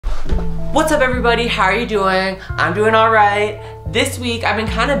What's up everybody, how are you doing? I'm doing alright. This week I've been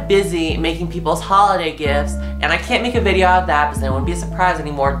kind of busy making people's holiday gifts and I can't make a video out of that because then it wouldn't be a surprise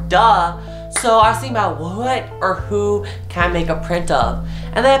anymore, duh. So I was thinking about what or who can I make a print of?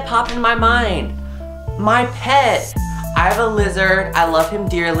 And then it popped into my mind, my pet. I have a lizard, I love him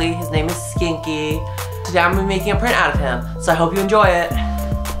dearly, his name is Skinky. Today I'm going to be making a print out of him, so I hope you enjoy it.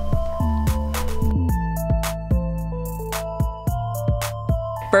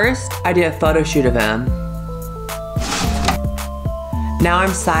 First, I did a photo shoot of him. Now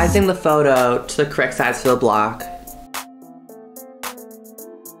I'm sizing the photo to the correct size for the block.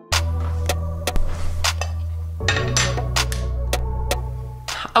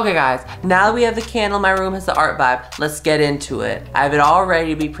 Okay guys, now that we have the candle, my room has the art vibe, let's get into it. I have it all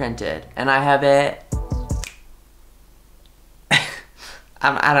ready to be printed, and I have it...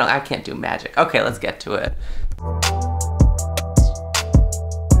 I can't do magic. Okay, let's get to it.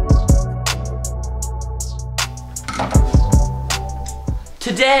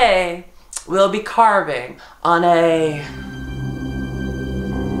 Today, we'll be carving on a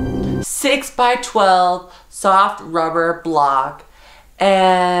 6x12 soft rubber block.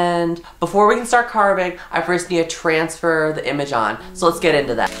 And before we can start carving, I first need to transfer the image on. So let's get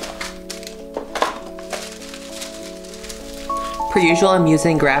into that. Per usual, I'm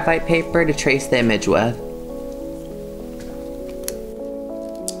using graphite paper to trace the image with.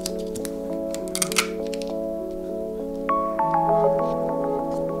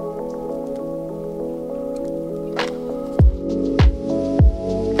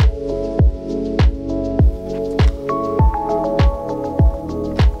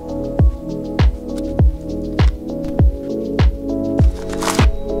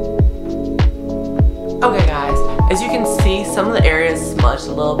 Okay guys, as you can see, some of the areas smudged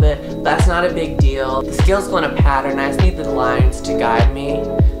a little bit, but that's not a big deal. The scale's going to pattern, I just need the lines to guide me.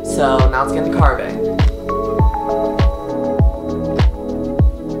 So now let's get into carving.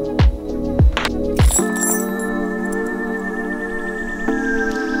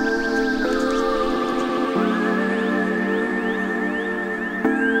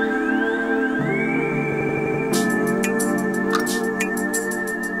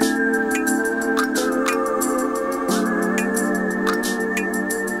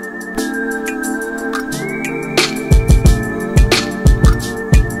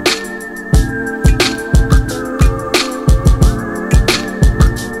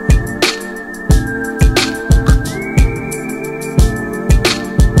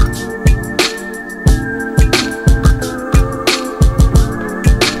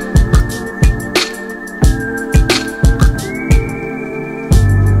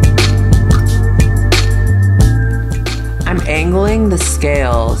 Angling the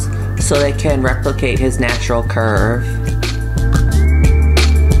scales so they can replicate his natural curve.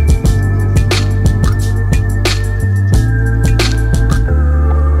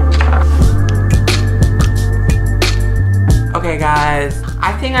 Okay guys,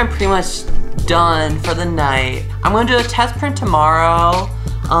 I think I'm pretty much done for the night. I'm gonna do a test print tomorrow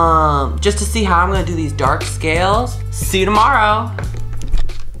just to see how I'm gonna do these dark scales. See you tomorrow.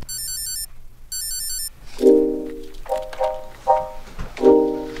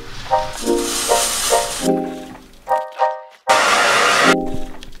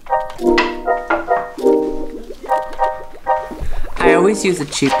 I always use a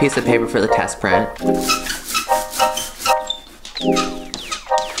cheap piece of paper for the test print.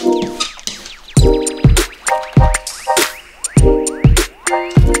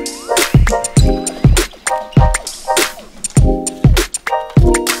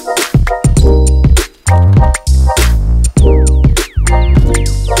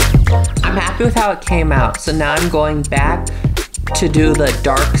 I'm happy with how it came out, so now I'm going back to do the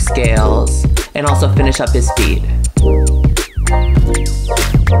dark scales and also finish up his feet.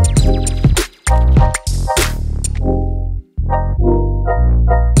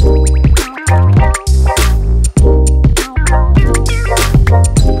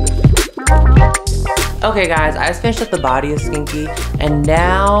 Okay guys, I just finished up the body of Skinky and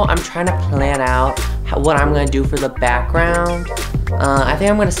now I'm trying to plan out what I'm going to do for the background. I think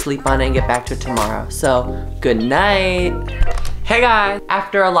I'm going to sleep on it and get back to it tomorrow. So, good night. Hey guys,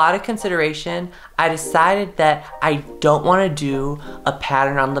 after a lot of consideration, I decided that I don't want to do a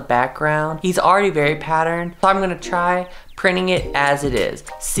pattern on the background. He's already very patterned, so I'm going to try printing it as it is.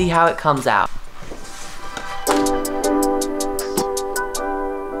 See how it comes out.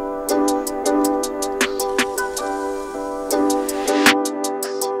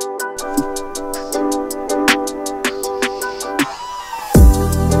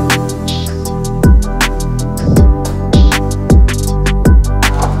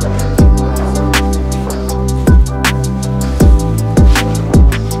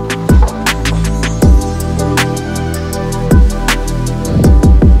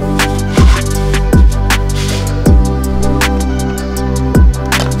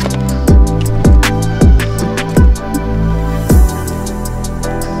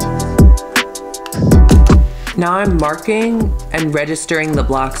 Now I'm marking and registering the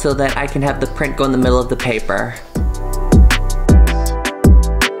block so that I can have the print go in the middle of the paper.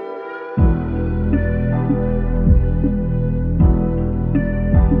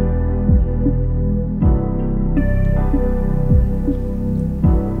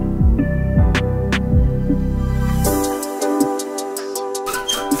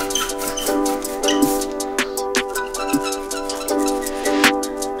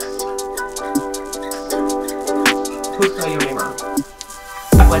 Who's telling you me wrong?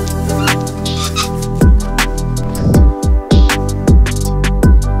 What?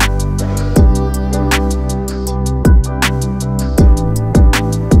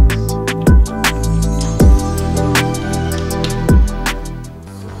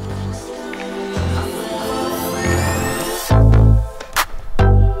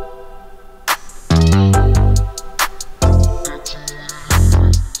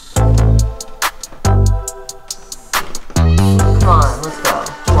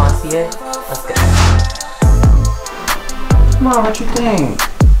 It? Let's go. Come on, what you think?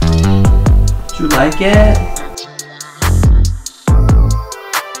 Did you like it?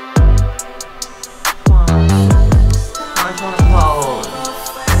 Come on. Come on, try to pose.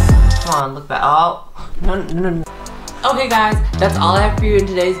 Come on, look back. Oh, no. Okay guys, that's all I have for you in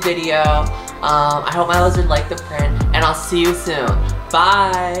today's video. I hope my lizard liked the print, and I'll see you soon.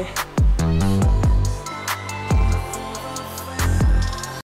 Bye!